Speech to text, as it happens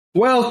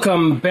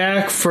Welcome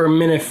back for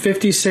minute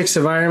 56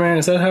 of Iron Man.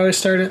 Is that how I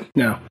started?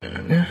 No.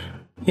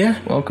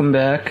 Yeah. Welcome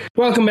back.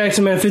 Welcome back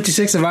to minute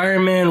 56 of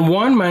Iron Man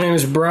 1. My name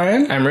is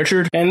Brian. I'm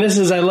Richard. And this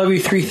is I Love You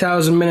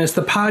 3000 Minutes,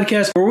 the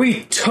podcast where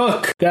we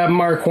took that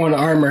Mark 1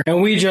 armor and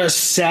we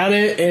just sat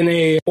it in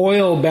a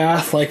oil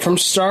bath like from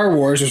Star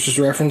Wars, which was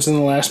referenced in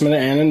the last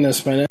minute and in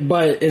this minute.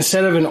 But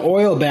instead of an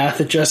oil bath,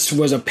 it just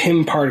was a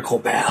Pym particle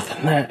bath.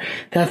 And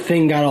that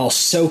thing got all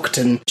soaked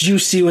and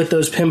juicy with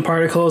those Pym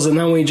particles. And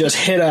then we just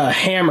hit a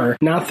hammer,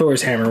 not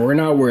Thor's hammer, we're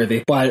not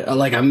worthy, but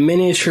like a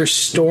miniature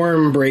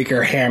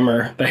Stormbreaker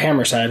hammer, the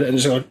hammer side, and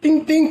just go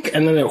ding ding,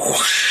 and then it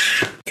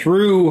whoosh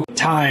through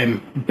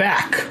time,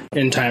 back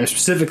in time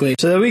specifically,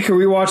 so that we could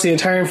rewatch the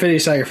entire Infinity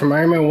Saga from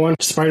Iron Man 1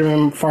 to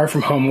Spider-Man Far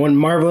From Home, one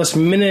marvelous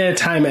minute at a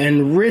time.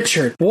 And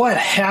Richard, what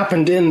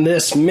happened in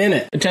this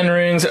minute? The Ten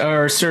Rings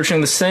are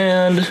searching the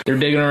sand. They're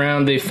digging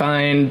around. They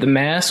find the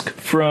mask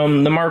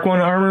from the Mark 1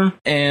 armor,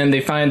 and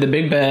they find the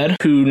Big Bad,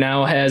 who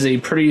now has a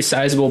pretty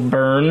sizable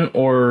burn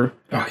or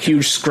a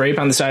huge scrape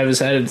on the side of his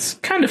head. It's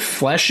kind of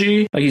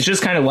fleshy. Like he's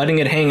just kind of letting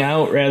it hang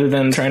out rather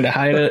than trying to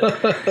hide it.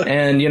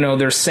 And, you know,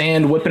 there's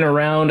sand whipping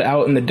around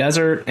out in the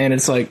desert. And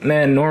it's like,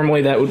 man,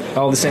 normally that would,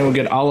 all the sand would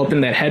get all up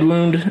in that head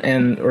wound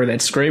or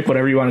that scrape,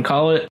 whatever you want to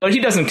call it. But he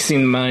doesn't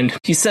seem to mind.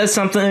 He says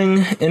something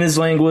in his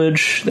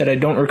language that I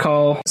don't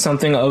recall,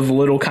 something of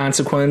little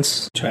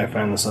consequence. Try to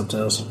find the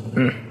subtitles.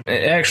 I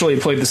actually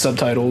played the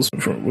subtitles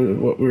for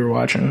what we were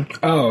watching.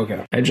 Oh,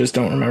 okay. I just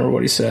don't remember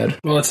what he said.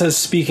 Well, it says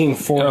speaking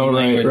foreign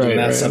language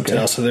in that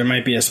subtitle, okay. So there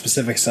might be a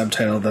specific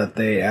subtitle that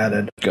they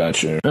added.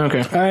 Gotcha.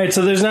 Okay. All right,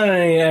 so there's not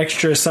any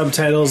extra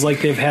subtitles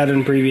like they've had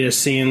in previous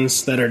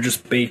scenes that are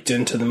just baked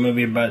into the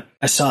movie, but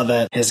I saw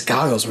that his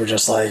goggles were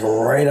just like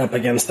right up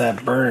against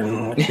that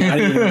burn. Like,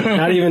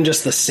 not even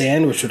just the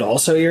sand, which would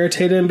also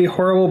irritate it and be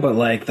horrible, but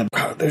like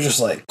they're just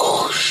like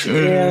whoosh,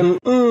 and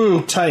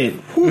tight.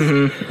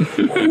 Ooh,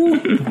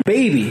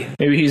 baby.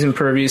 Maybe he's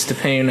impervious to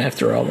pain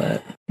after all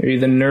that. Maybe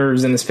the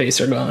nerves in his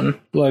face are gone.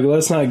 Look,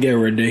 let's not get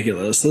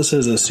ridiculous. This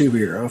is a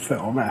superhero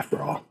film,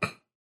 after all.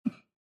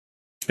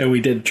 And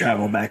we did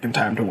travel back in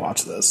time to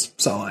watch this.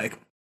 So, like,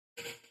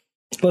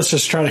 let's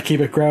just try to keep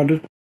it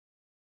grounded.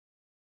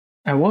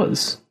 I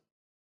was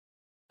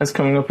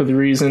coming up with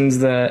reasons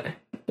that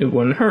it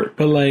wouldn't hurt.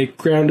 But, like,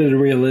 grounded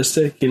and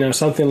realistic. You know,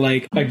 something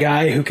like a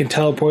guy who can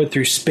teleport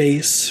through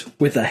space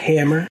with a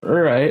hammer. All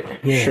right.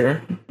 Yeah.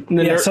 Sure.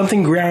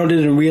 Something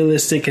grounded and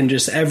realistic and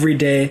just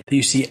everyday that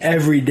you see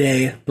every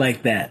day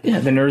like that. Yeah,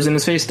 the nerves in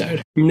his face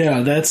died.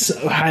 No, that's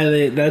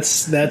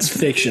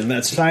fiction.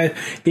 That's fine.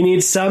 You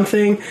need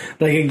something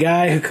like a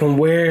guy who can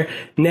wear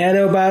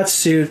nanobot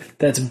suit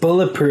that's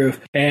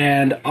bulletproof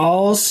and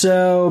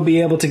also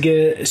be able to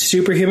get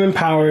superhuman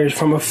powers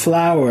from a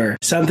flower.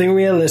 Something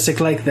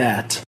realistic like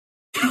that.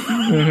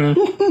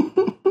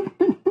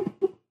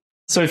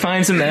 So he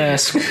finds a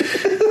mask.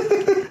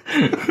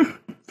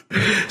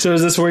 So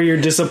is this where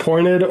you're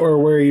disappointed or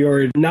where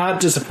you're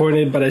not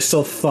disappointed, but I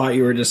still thought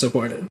you were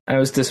disappointed? I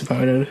was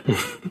disappointed.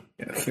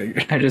 Yeah, I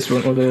figured. I just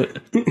went with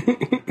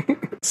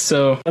it.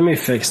 So let me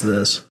fix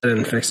this. I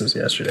didn't fix this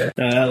yesterday.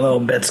 That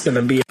little bit's going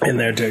to be in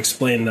there to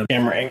explain the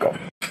camera angle.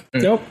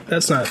 Nope,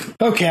 that's not.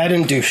 Okay, I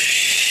didn't do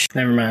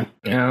Never mind.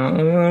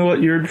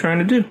 What you're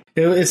trying to do.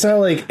 It's not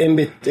like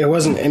it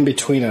wasn't in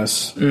between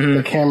us.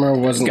 The camera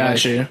wasn't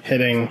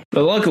hitting.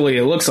 But luckily,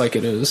 it looks like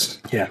it is.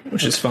 Yeah.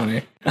 Which is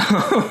funny.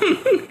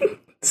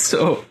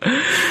 So,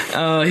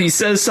 he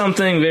says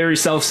something very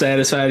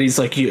self-satisfied. He's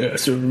like, yeah,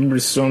 so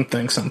don't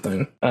think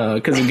something.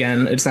 Because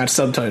again, it's not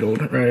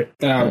subtitled, right?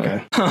 Oh,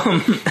 okay.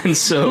 And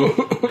so,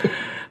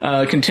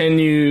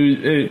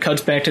 it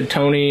cuts back to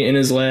Tony in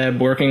his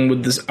lab working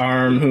with this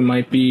arm who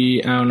might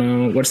be, I don't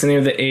know, what's the name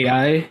of the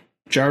AI?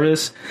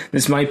 Jarvis?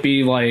 This might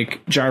be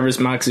like Jarvis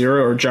Mach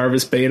 0 or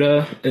Jarvis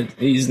Beta.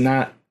 He's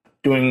not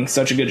doing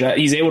such a good job.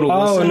 He's able to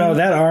listen. Oh, no,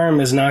 that arm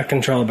is not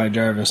controlled by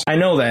Jarvis. I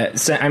know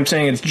that. I'm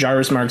saying it's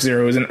Jarvis Mark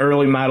 0. It was an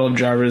early model of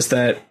Jarvis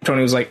that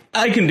Tony was like,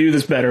 I can do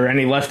this better, and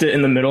he left it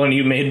in the middle, and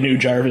he made new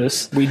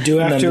Jarvis. We do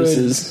have to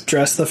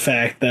address the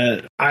fact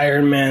that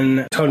Iron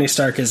Man, Tony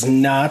Stark, is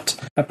not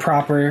a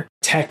proper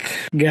tech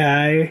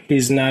guy.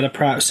 He's not a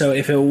prop. So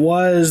if it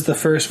was the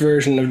first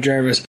version of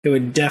Jarvis, it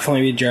would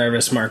definitely be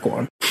Jarvis Mark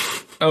 1.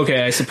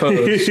 Okay, I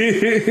suppose.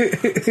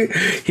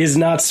 He's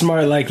not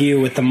smart like you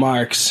with the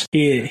marks.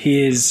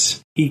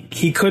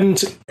 He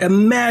couldn't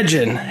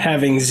imagine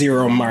having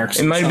 0 marks.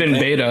 It might have been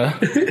beta.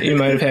 He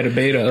might have had a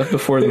beta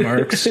before the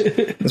marks.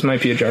 This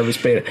might be a Jarvis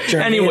beta.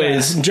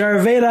 Anyways.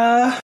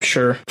 Jarveda.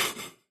 Sure.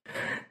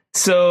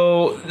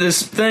 So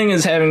this thing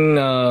is having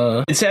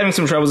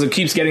some troubles. It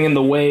keeps getting in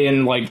the way,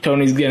 and like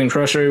Tony's getting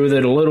frustrated with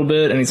it a little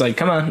bit, and he's like,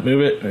 "Come on,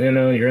 move it! You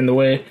know, you're in the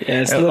way."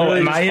 Yeah, it's literally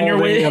am I in your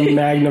way? A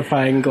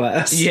magnifying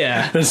glass.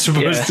 Yeah, that's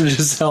supposed to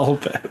just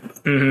help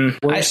it.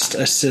 Worst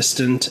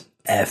assistant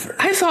ever.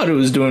 I thought it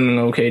was doing an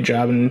okay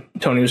job, and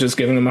Tony was just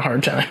giving him a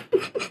hard time.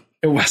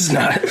 It was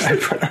not. I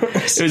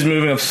promise. It was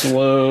moving up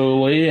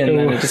slowly, and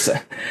then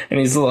and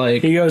he's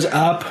like, he goes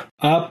up,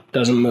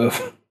 doesn't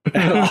move.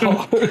 at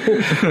all.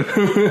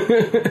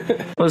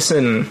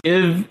 Listen,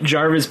 give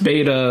Jarvis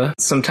Beta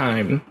some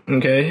time,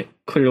 okay?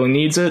 Clearly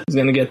needs it. He's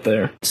gonna get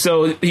there.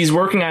 So he's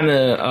working on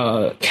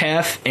a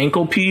calf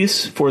ankle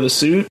piece for the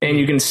suit, and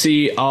you can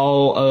see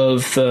all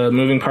of the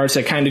moving parts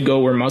that kind of go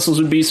where muscles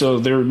would be. So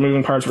there are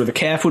moving parts where the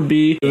calf would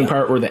be, moving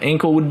part where the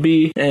ankle would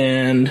be,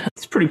 and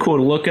it's pretty cool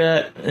to look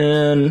at.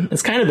 And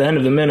it's kind of the end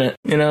of the minute,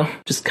 you know,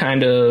 just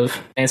kind of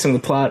advancing the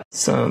plot.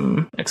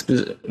 Some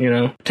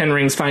Ten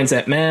Rings finds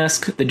that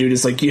mask. The dude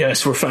is like,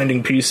 "Yes, we're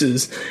finding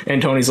pieces,"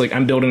 and Tony's like,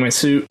 "I'm building my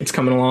suit. It's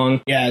coming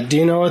along." Yeah. Do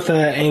you know what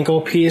the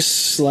ankle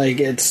piece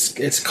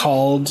it's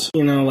called?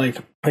 You know, like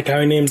how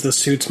he names the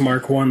suits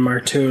Mark 1,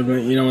 Mark 2,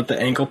 but you know what the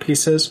ankle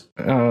piece is?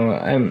 Oh,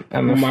 I'm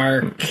a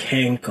Mark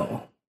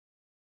Ankle.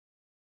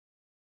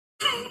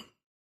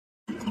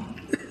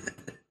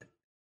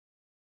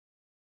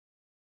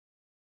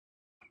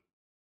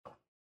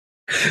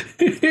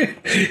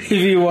 If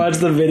you watch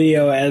the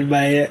video and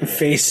my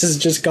face has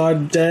just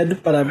gone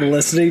dead, but I'm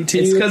listening to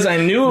you. It's because I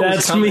knew it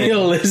was coming. That's me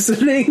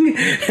listening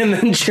and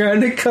then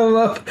trying to come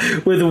up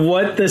with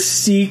what the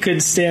C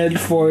could stand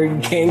for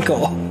in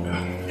Cankle.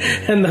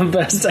 And the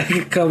best I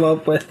could come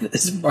up with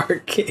is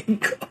Mark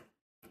Cankle.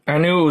 I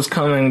knew it was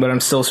coming, but I'm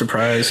still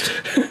surprised.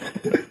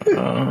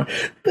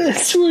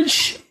 That's what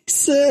she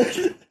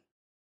said.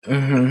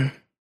 Mm-hmm.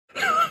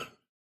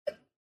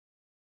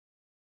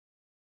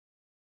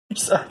 I'm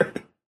sorry.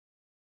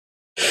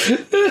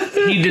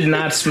 He did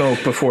not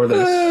smoke before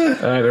this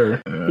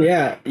either.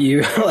 Yeah,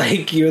 you're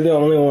the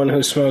only one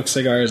who smokes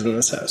cigars in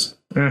this house.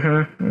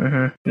 Mm-hmm.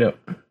 Mm-hmm. Yep.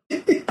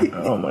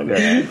 Oh my god.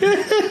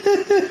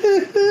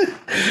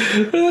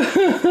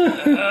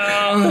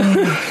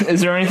 Is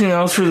there anything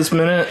else for this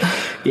minute?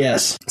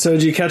 Yes. So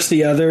did you catch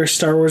the other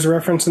Star Wars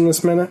reference in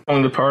this minute?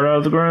 On the part out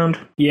of the ground?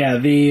 Yeah,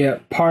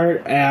 the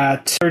part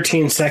at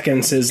 13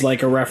 seconds is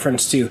like a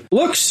reference to,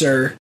 "Look,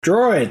 sir,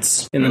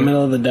 droids," in the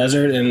middle of the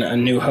desert in A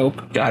New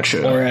Hope.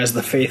 Gotcha. Or as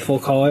the faithful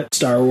call it,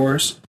 Star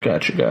Wars.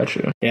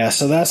 Gotcha. Yeah,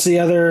 so that's the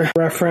other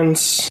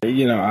reference.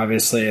 You know,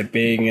 obviously it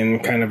being in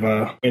kind of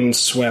a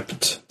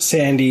windswept,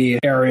 sandy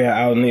area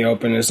out in the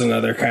open is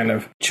another kind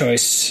of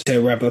choice to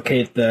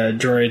replicate the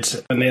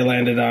droids when they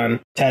landed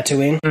on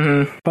Tatooine.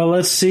 Mm-hmm. But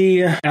let's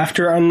see,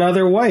 after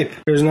another wipe,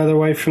 there's another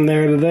wipe from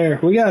there to there.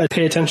 We gotta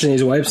pay attention to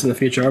these wipes in the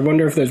future. I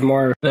wonder if there's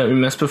more that we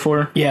missed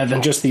before. Yeah,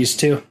 than just these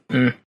two.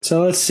 Mm.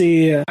 So let's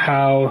see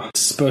how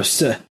it's supposed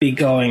to be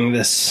going,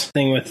 this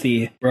thing with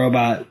the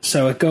robot.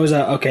 So it goes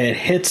out, okay, it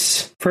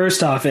hits,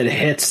 first off, it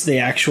hits the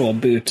actual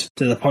boot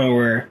to the point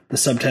where the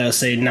subtitles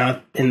say,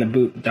 "Not in the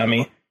boot,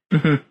 dummy."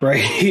 Mm-hmm.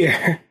 Right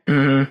here.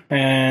 Mm-hmm.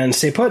 And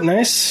stay put,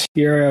 nice.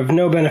 You're of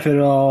no benefit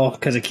at all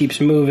because it keeps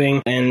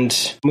moving,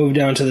 and move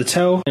down to the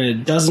toe, and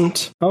it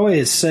doesn't. Oh,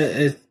 wait,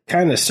 it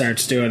kind of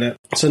starts doing it.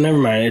 So never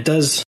mind, it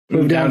does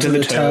move down to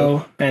the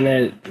toe, and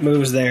it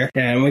moves there.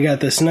 Yeah, and we got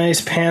this nice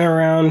pan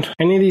around.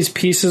 Any of these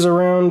pieces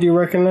around you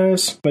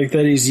recognize? Like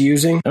that he's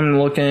using? I'm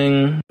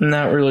looking,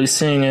 not really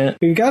seeing it.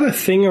 We've got a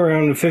thing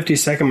around the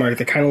 50-second mark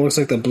that kind of looks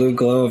like the blue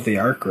glow of the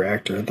arc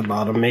reactor at the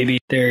bottom. Maybe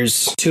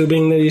there's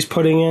tubing that he's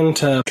putting in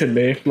to... Could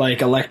be.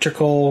 Like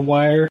electrical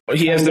wire.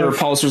 He has the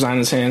repulsors on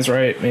his hands,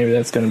 right? Maybe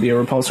that's going to be a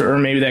repulsor. Or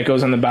maybe that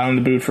goes on the bottom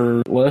of the boot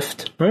for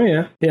lift. Oh,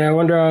 yeah. Yeah, I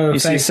wonder how... You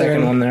see a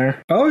second one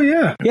there. Oh,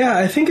 yeah. Yeah,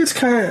 I think it's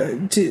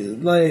kind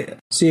of... like...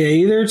 So yeah,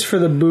 either it's for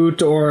the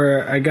boot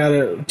or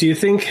do you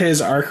think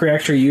his arc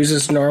reactor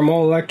uses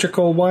normal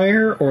electrical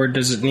wire or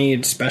does it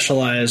need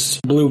specialized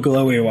blue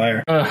glowy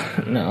wire?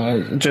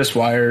 No, just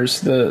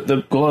wires.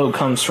 The glow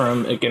comes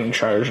from it getting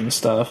charged and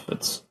stuff.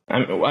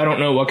 I don't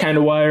know what kind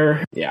of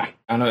wire. Yeah.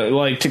 I don't know,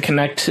 like to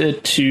connect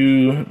it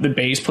to the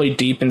base plate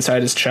deep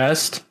inside his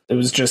chest. It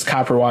was just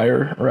copper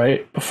wire,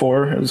 right?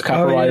 Before it was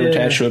copper wire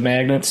attached to a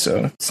magnet.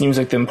 So it seems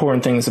like the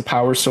important thing is the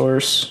power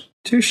source.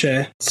 Touche.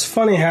 It's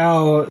funny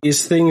how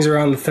these things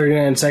around the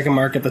 39-second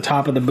mark at the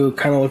top of the boot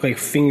kind of look like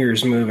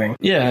fingers moving.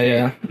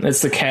 Yeah.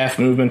 It's the calf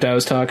movement I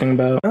was talking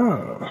about.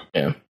 Oh.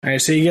 Yeah. All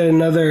right, so you get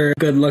another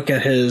good look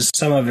at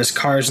some of his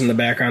cars in the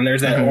background.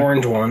 There's that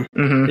orange one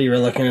that you were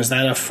looking. Is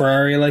that a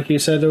Ferrari like you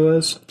said it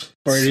was?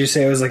 Or did you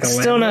say it was like a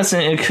Still not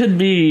saying. It could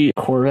be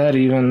Corvette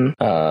even.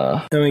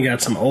 Then we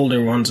got some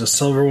older ones, a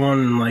silver one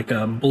and like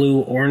a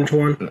blue-orange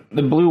one.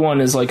 The blue one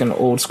is like an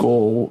old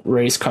school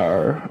race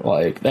car.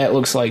 Like that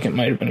looks like it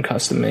might have been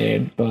custom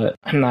made, but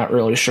I'm not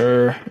really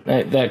sure.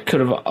 That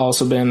could have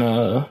also been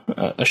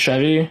a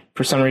Chevy.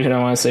 For some reason I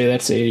want to say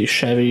that's a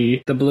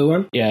Chevy. The blue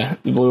one? Yeah,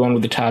 the blue one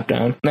with the top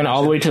down. Then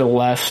all the way to the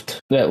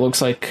left, that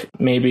looks like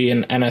maybe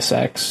an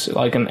NSX,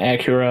 like an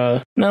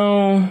Acura.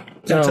 No.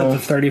 That's at the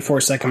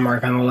 34-second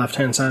mark on the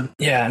left-hand side.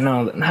 Yeah,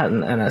 no, not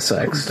an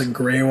NSX. The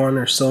gray one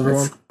or silver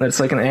one? That's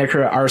like an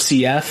Acura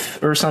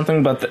RCF or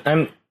something, but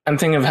I'm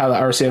thinking of how the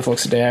RCF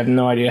looks today. I have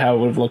no idea how it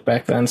would have looked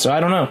back then, so I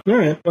don't know. All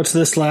right. What's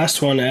this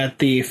last one at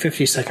the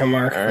 50-second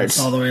mark? All right. That's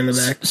all the way in the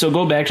back. So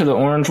go back to the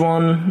orange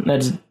one.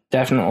 That's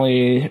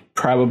definitely,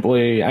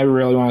 probably, I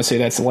really want to say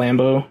that's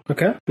Lambo.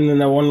 Okay. And then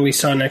the one we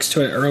saw next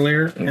to it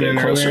earlier. Get a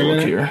closer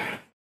look here.